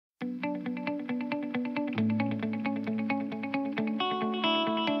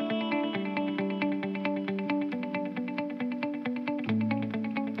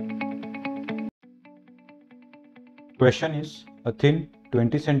Question is, a thin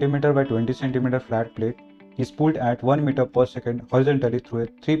 20 cm by 20 cm flat plate is pulled at 1 meter per second horizontally through a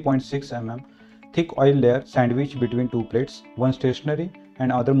 3.6 mm thick oil layer sandwiched between two plates, one stationary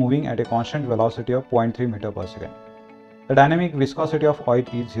and other moving at a constant velocity of 0.3 meter per second. The dynamic viscosity of oil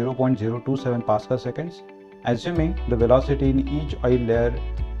is 0.027 Pascal seconds. Assuming the velocity in each oil layer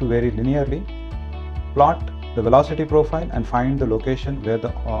to vary linearly, plot the velocity profile and find the location where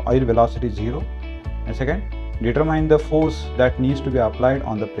the oil velocity is 0. And second, determine the force that needs to be applied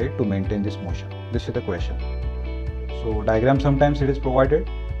on the plate to maintain this motion. This is the question. So diagram, sometimes it is provided.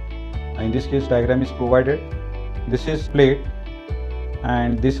 In this case, diagram is provided. This is plate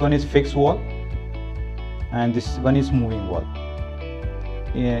and this one is fixed wall and this one is moving wall.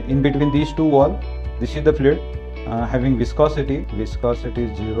 In between these two walls, this is the fluid having viscosity is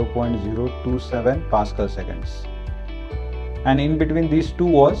 0.027 Pascal seconds. And in between these two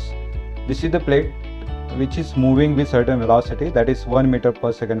walls, this is the plate which is moving with certain velocity, that is 1 meter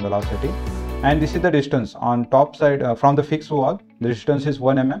per second velocity. And this is the distance on top side from the fixed wall, the distance is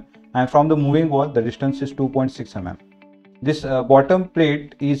 1 mm, and from the moving wall the distance is 2.6 mm. This bottom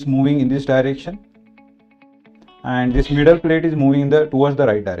plate is moving in this direction and this middle plate is moving towards the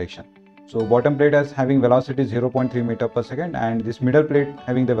right direction. So bottom plate is having velocity 0.3 meter per second and this middle plate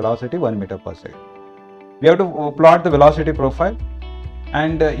having the velocity 1 meter per second. We have to plot the velocity profile,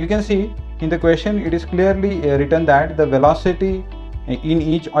 and you can see in the question it is clearly written that the velocity in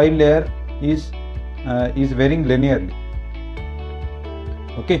each oil layer is varying linearly.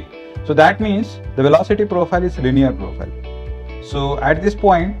 Okay, so that means the velocity profile is linear profile. So at this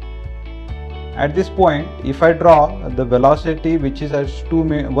point, if I draw the velocity which is at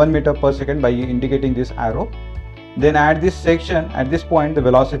 1 meter per second by indicating this arrow, then at this section, at this point, the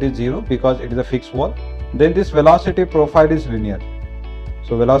velocity is 0 because it is a fixed wall. Then this velocity profile is linear.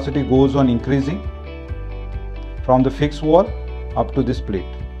 So velocity goes on increasing from the fixed wall up to this plate.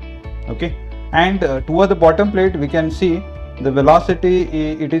 Okay, and toward the bottom plate we can see the velocity,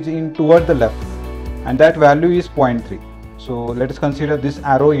 it is toward the left, and that value is 0.3. So let us consider this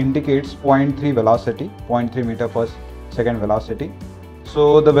arrow indicates 0.3 velocity, 0.3 meter per second velocity.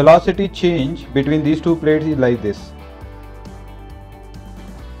 So the velocity change between these two plates is like this.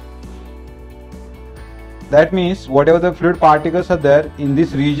 That means whatever the fluid particles are there in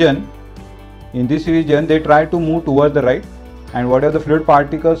this region, they try to move towards the right, and whatever the fluid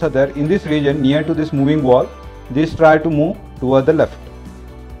particles are there in this region near to this moving wall, these try to move toward the left.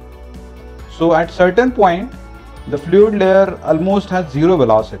 So at certain point, the fluid layer almost has 0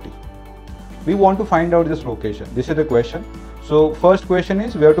 velocity. We want to find out this location. This is the question. So first question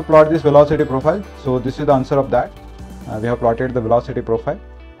is, we have to plot this velocity profile. So this is the answer of that. We have plotted the velocity profile,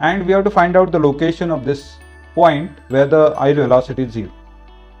 and we have to find out the location of this point where the oil velocity is 0.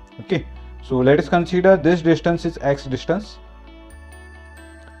 Okay, so let us consider this distance is x distance,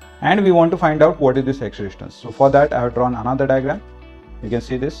 and we want to find out what is this x distance. So for that I have drawn another diagram. You can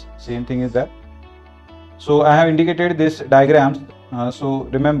see this same thing is there. So I have indicated this diagrams. So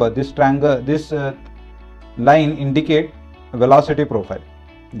remember, this triangle, this line indicate velocity profile.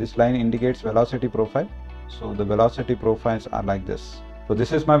 This line indicates velocity profile. So the velocity profiles are like this. So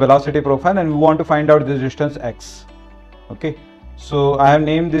this is my velocity profile, and we want to find out this distance x. Okay, so I have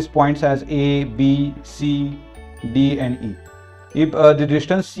named these points as A, B, C, D and E. If the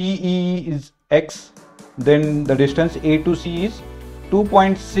distance CE is x, then the distance A to C is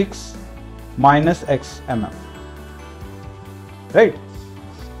 2.6 minus x mm. Right,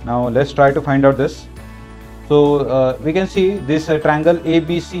 now let's try to find out this. So we can see this triangle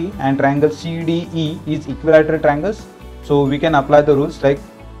ABC and triangle CDE is equilateral triangles. So we can apply the rules like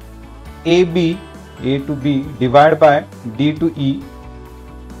AB, A to B, divided by D to E.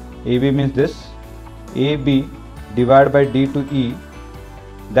 AB means this, AB divided by D to E,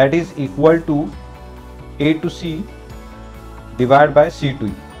 that is equal to A to C divided by C to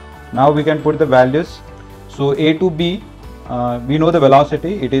E. Now we can put the values. So A to B, we know the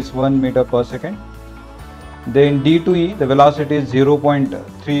velocity, it is 1 meter per second. Then D to E, the velocity is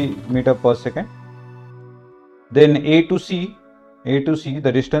 0.3 meter per second. Then A to C,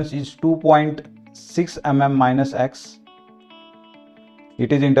 the distance is 2.6 mm minus x.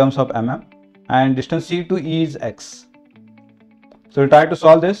 It is in terms of mm, and distance C to E is x. So we try to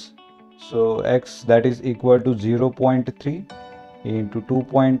solve this. So x, that is equal to 0.3 into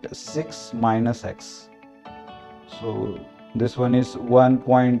 2.6 minus x. So this one is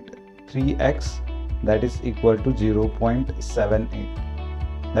 1.3x, that is equal to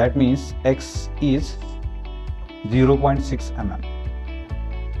 0.78. That means x is 0.6 mm.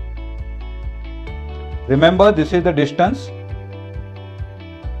 Remember, this is the distance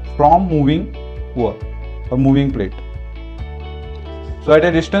from moving wall or moving plate. So at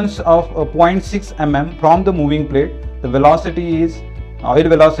a distance of 0.6 mm from the moving plate, the velocity is, oil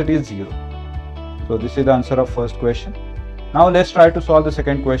velocity is 0. So this is the answer of first question. Now let's try to solve the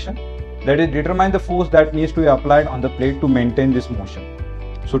second question. That is, determine the force that needs to be applied on the plate to maintain this motion.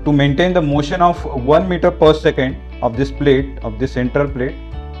 So to maintain the motion of 1 meter per second of this plate, of this central plate,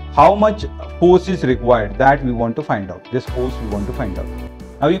 how much force is required, that we want to find out. This force we want to find out.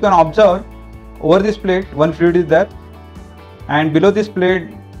 Now you can observe over this plate one fluid is there, and below this plate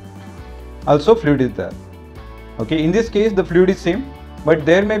also fluid is there. Okay, in this case the fluid is same, but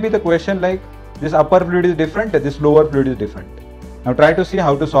there may be the question like this upper fluid is different, this lower fluid is different. Now try to see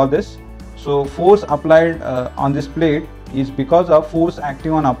how to solve this. So force applied on this plate is because of force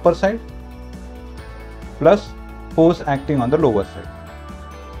acting on upper side plus force acting on the lower side.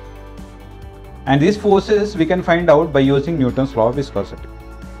 And these forces we can find out by using Newton's law of viscosity.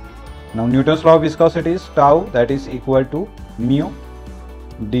 Now Newton's law of viscosity is tau, that is equal to mu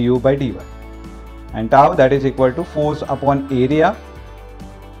du by dy, and tau, that is equal to force upon area.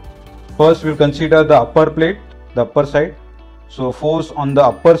 First we will consider the upper plate, the upper side. So force on the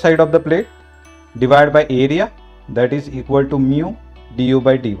upper side of the plate divided by area, that is equal to mu du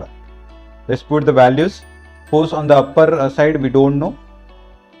by dy. Let's put the values. Force on the upper side we don't know.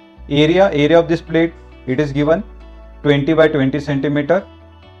 Area of this plate, it is given 20 by 20 centimeter.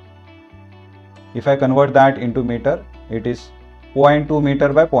 If I convert that into meter, it is 0.2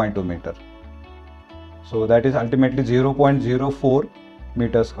 meter by 0.2 meter. So that is ultimately 0.04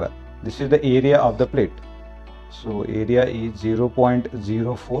 meter square. This is the area of the plate. So area is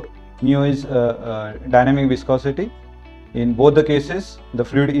 0.04. Mu is dynamic viscosity. In both the cases, the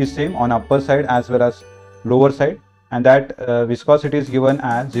fluid is same on upper side as well as lower side, and that viscosity is given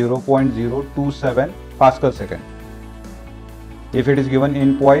as 0.027 Pascal second. If it is given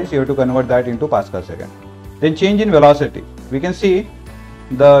in poise, you have to convert that into Pascal second. Then change in velocity. We can see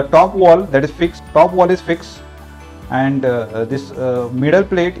the top wall, that is fixed, top wall is fixed, and this middle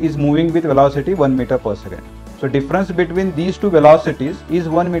plate is moving with velocity 1 meter per second. So difference between these two velocities is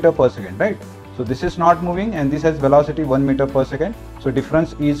 1 meter per second, right? So this is not moving and this has velocity 1 meter per second. So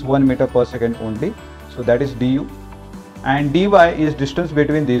difference is 1 meter per second only. So that is du, and dy is distance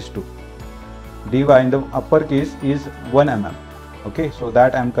between these two. Dy in the upper case is 1 mm. Okay, so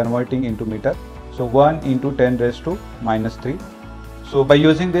that I am converting into meter. So 1 into 10 raised to minus 3. So by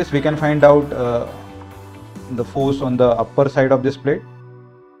using this we can find out the force on the upper side of this plate.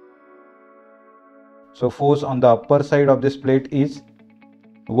 So force on the upper side of this plate is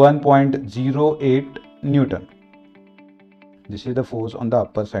 1.08 Newton. This is the force on the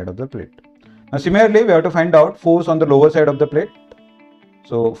upper side of the plate. Now similarly we have to find out force on the lower side of the plate.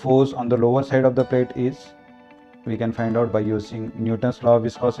 So force on the lower side of the plate is, we can find out by using Newton's law of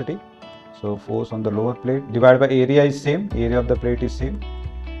viscosity. So force on the lower plate divided by area is same, area of the plate is same.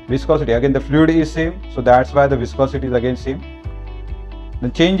 Viscosity, again the fluid is same, so that's why the viscosity is again same. The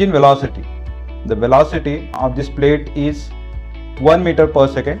change in velocity. The velocity of this plate is 1 meter per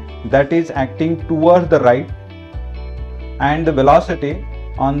second, that is acting towards the right, and the velocity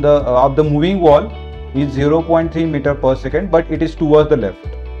on the of the moving wall is 0.3 meter per second, but it is towards the left.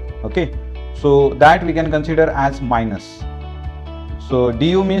 Okay, so that we can consider as minus. So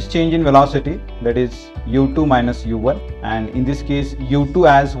du means change in velocity, that is u2 minus u1, and in this case u2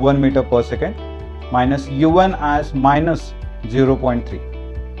 as 1 meter per second minus u1 as minus 0.3.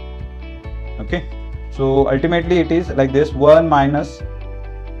 Okay, so ultimately it is like this, 1 minus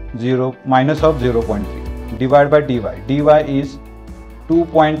 0 minus of 0.3 divided by dy. Dy is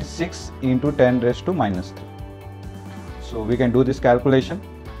 2.6 into 10 raised to minus 3. So we can do this calculation.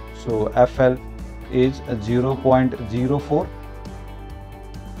 So FL is 0.04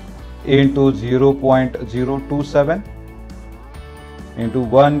 into 0.027 into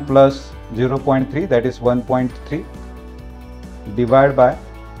 1 plus 0.3, that is 1.3, divided by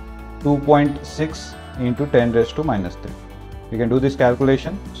 2.6 into 10 raised to minus 3. We can do this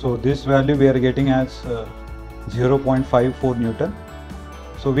calculation. So this value we are getting as 0.54 Newton.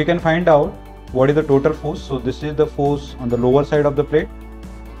 So we can find out what is the total force. So this is the force on the lower side of the plate,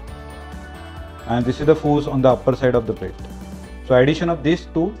 and this is the force on the upper side of the plate. So addition of these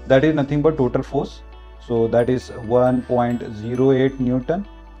two, that is nothing but total force. So that is 1.08 Newton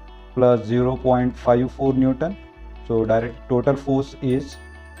plus 0.54 Newton. So direct total force is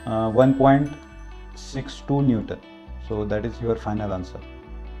 1.62 Newton. So that is your final answer.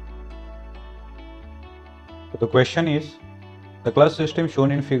 So the question is, the clutch system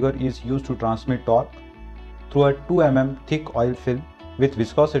shown in figure is used to transmit torque through a 2 mm thick oil film with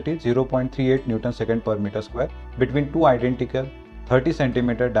viscosity 0.38 Newton second per meter square between two identical 30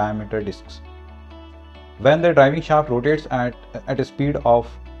 cm diameter discs. when the driving shaft rotates at a speed of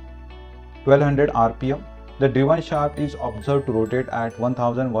 1200 rpm, the driven shaft is observed to rotate at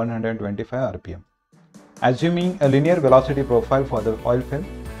 1125 rpm. Assuming a linear velocity profile for the oil film,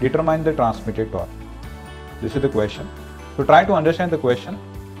 determine the transmitted torque. This is the question. To try to understand the question,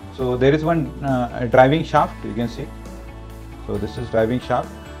 so there is one driving shaft, you can see. So this is driving shaft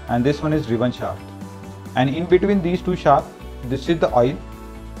and this one is driven shaft. And in between these two shafts, this is the oil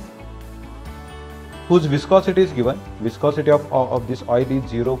whose viscosity is given. Viscosity of this oil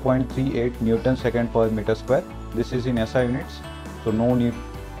is 0.38 Newton second per meter square. This is in SI units, so no need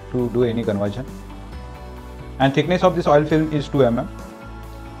to do any conversion. And thickness of this oil film is 2 mm.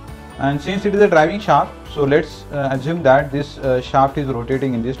 And since it is a driving shaft, so let's assume that this shaft is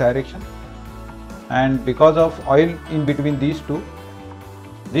rotating in this direction. And because of oil in between these two,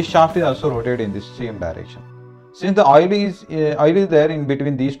 this shaft is also rotated in this same direction. Since the oil is there in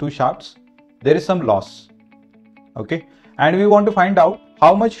between these two shafts, there is some loss. Okay, and we want to find out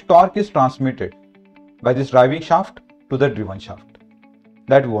how much torque is transmitted by this driving shaft to the driven shaft.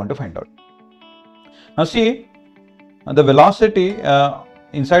 That we want to find out. Now see, the velocity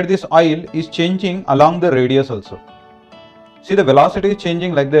inside this oil is changing along the radius also. See, the velocity is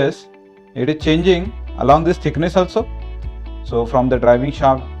changing like this. It is changing along this thickness also. So from the driving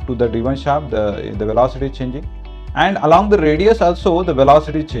shaft to the driven shaft, the velocity is changing, and along the radius also the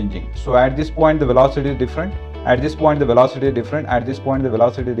velocity is changing. So at this point the velocity is different, at this point the velocity is different, at this point the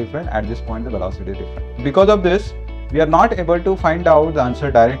velocity is different, at this point the velocity is different. Because of this, we are not able to find out the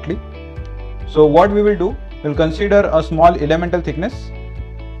answer directly. So what we will do, we'll consider a small elemental thickness.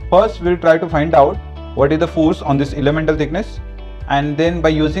 First we'll try to find out what is the force on this elemental thickness, and then by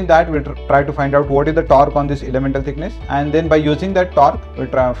using that we'll try to find out what is the torque on this elemental thickness, and then by using that torque we'll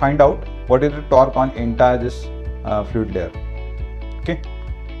try to find out what is the torque on entire this fluid layer. Okay,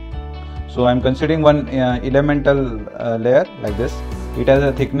 so I'm considering one elemental layer like this. It has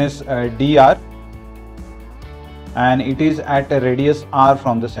a thickness dr and it is at a radius r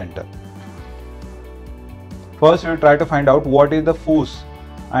from the center. First we'll try to find out what is the force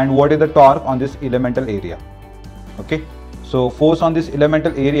and what is the torque on this elemental area. Okay, so force on this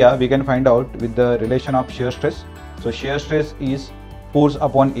elemental area we can find out with the relation of shear stress. So shear stress is force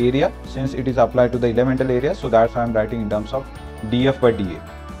upon area, since it is applied to the elemental area, so that's why I'm writing in terms of dF by dA.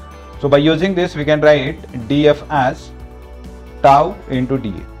 So by using this we can write dF as tau into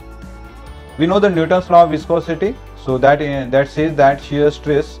dA. We know the Newton's law of viscosity, so that says that shear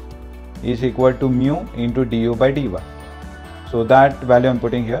stress is equal to mu into du by dy. So that value I'm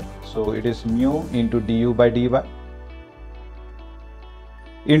putting here. So it is mu into du by dy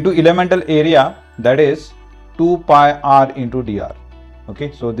into elemental area, that is 2 pi r into dr.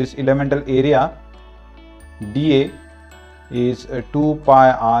 Okay, so this elemental area dA is 2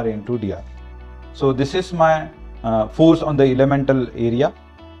 pi r into dr. So this is my force on the elemental area.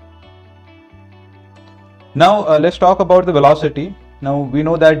 Now let's talk about the velocity. Now we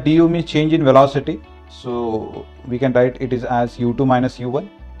know that du means change in velocity, so we can write it is as u2 minus u1.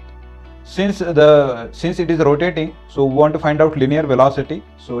 Since it is rotating, so we want to find out linear velocity.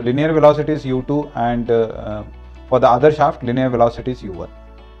 So linear velocity is u2, and for the other shaft linear velocity is u1.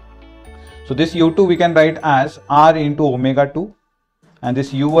 So this u2 we can write as r into omega 2, and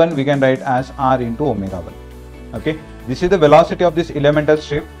this u1 we can write as r into omega 1. Okay, this is the velocity of this elemental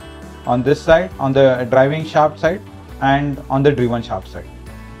strip on this side, on the driving shaft side, and on the driven shaft side.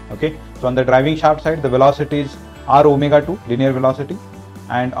 Okay, so on the driving shaft side the velocity is r omega 2 linear velocity,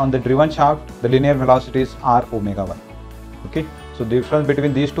 and on the driven shaft the linear velocity is r omega 1. Okay, so the difference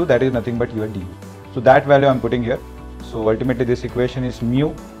between these two, that is nothing but u and du. So that value I'm putting here. So ultimately this equation is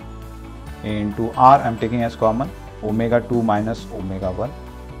mu into r, I'm taking as common, omega 2 minus omega 1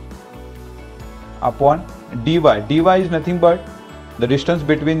 upon dy. dy is nothing but the distance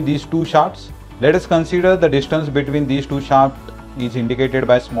between these two shafts. Let us consider the distance between these two shafts is indicated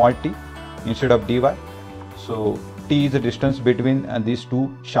by small t instead of dy. So t is the distance between these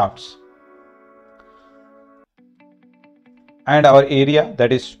two shafts, and our area,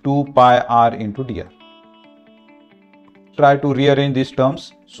 that is 2 pi r into dr. Try to rearrange these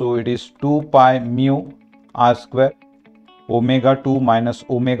terms. So it is 2 pi mu r square omega 2 minus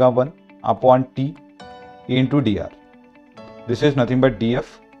omega 1 upon t into dr. This is nothing but df.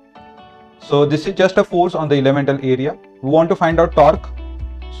 So this is just a force on the elemental area. We want to find out torque.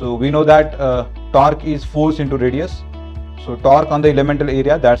 So we know that torque is force into radius. So torque on the elemental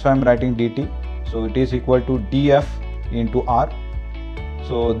area, that's why I'm writing dt. So it is equal to df into r.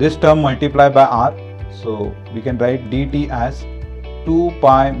 So this term multiplied by r. So we can write dt as 2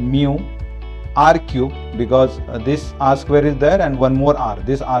 pi mu r cube, because this r square is there and one more r,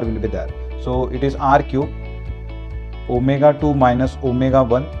 this r will be there. So it is r cube omega 2 minus omega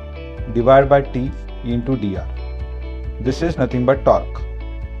 1 divided by t into dr. This is nothing but torque.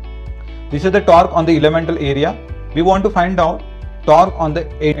 This is the torque on the elemental area. We want to find out torque on the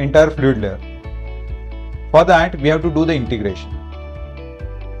entire fluid layer. For that, we have to do the integration.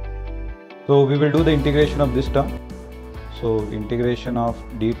 So we will do the integration of this term. So integration of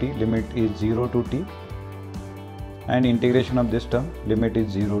dt, limit is 0 to t, and integration of this term, limit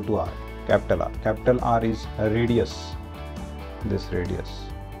is 0 to r, capital R. Capital R is a radius, this radius.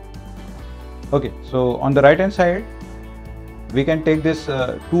 Okay, so on the right hand side, we can take this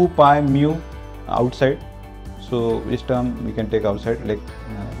 2 pi mu outside. So this term we can take outside, like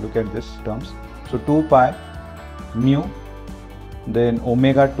look at this terms. So 2 pi mu, then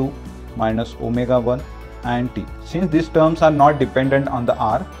omega 2 minus omega 1 and t. Since these terms are not dependent on the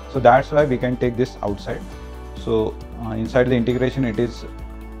r, so that's why we can take this outside. So inside the integration it is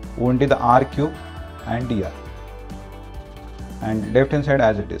only the r cube and dr, and left hand side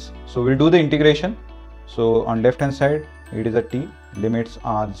as it is. So we'll do the integration. So on left hand side it is a t, limits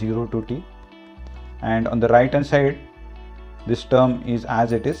are 0 to t, and on the right hand side this term is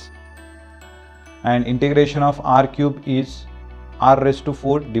as it is, and integration of r cube is r raised to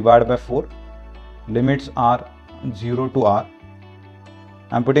 4 divided by 4, limits are 0 to r.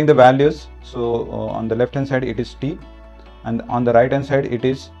 I'm putting the values. So on the left hand side it is t, and on the right hand side it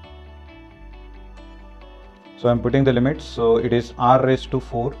is, so I'm putting the limits. So it is r raised to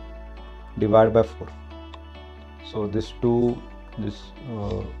 4 divided by 4. So this 2, this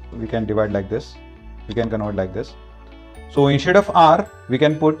we can divide like this, we can convert like this. So instead of r we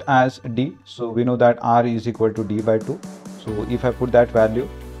can put as d. So we know that r is equal to d by 2. So if I put that value,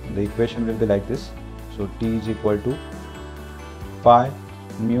 the equation will be like this. So t is equal to pi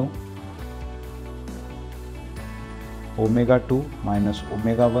mu omega 2 minus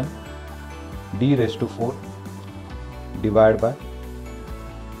omega 1 d raised to 4 divided by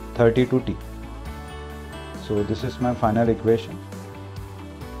 32t. So this is my final equation.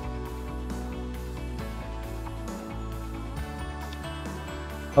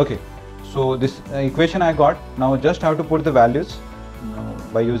 Okay, so this equation I got. Now just have to put the values.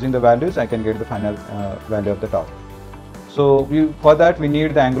 By using the values I can get the final value of the torque. So for that we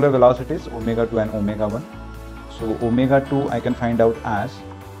need the angular velocities omega 2 and omega 1. So omega 2 I can find out as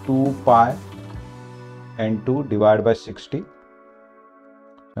 2 pi n2 divided by 60.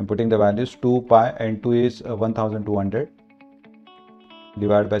 I'm putting the values. 2 pi n2 is 1200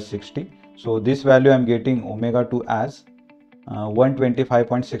 divided by 60. So this value I'm getting omega 2 as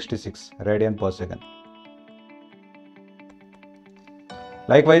 125.66 radian per second.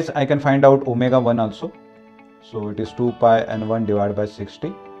 Likewise, I can find out omega 1 also. So it is 2 pi n1 divided by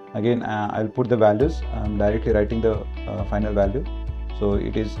 60. Again, I'll put the values. I'm directly writing the final value. So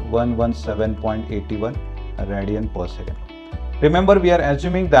it is 117.81 radian per second. Remember, we are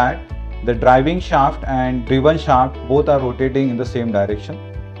assuming that the driving shaft and driven shaft both are rotating in the same direction.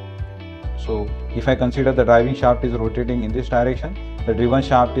 So if I consider the driving shaft is rotating in this direction, the driven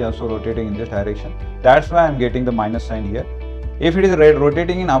shaft is also rotating in this direction. That's why I'm getting the minus sign here. If it is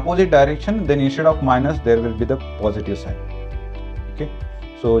rotating in opposite direction, then instead of minus there will be the positive sign. Okay,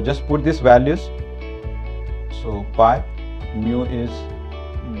 so just put these values. So pi mu is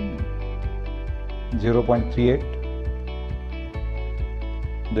 0.38,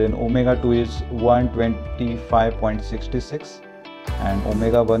 then omega 2 is 125.66, and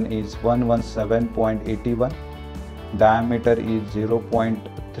omega 1 is 117.81, diameter is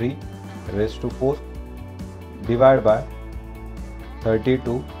 0.3 raised to 4 divided by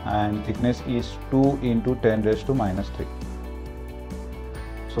 32, and thickness is 2 into 10 raised to minus 3.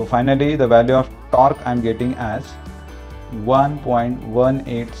 So finally the value of torque I am getting as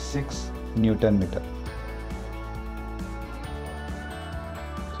 1.186 Newton meter.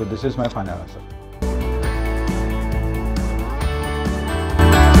 So this is my final answer.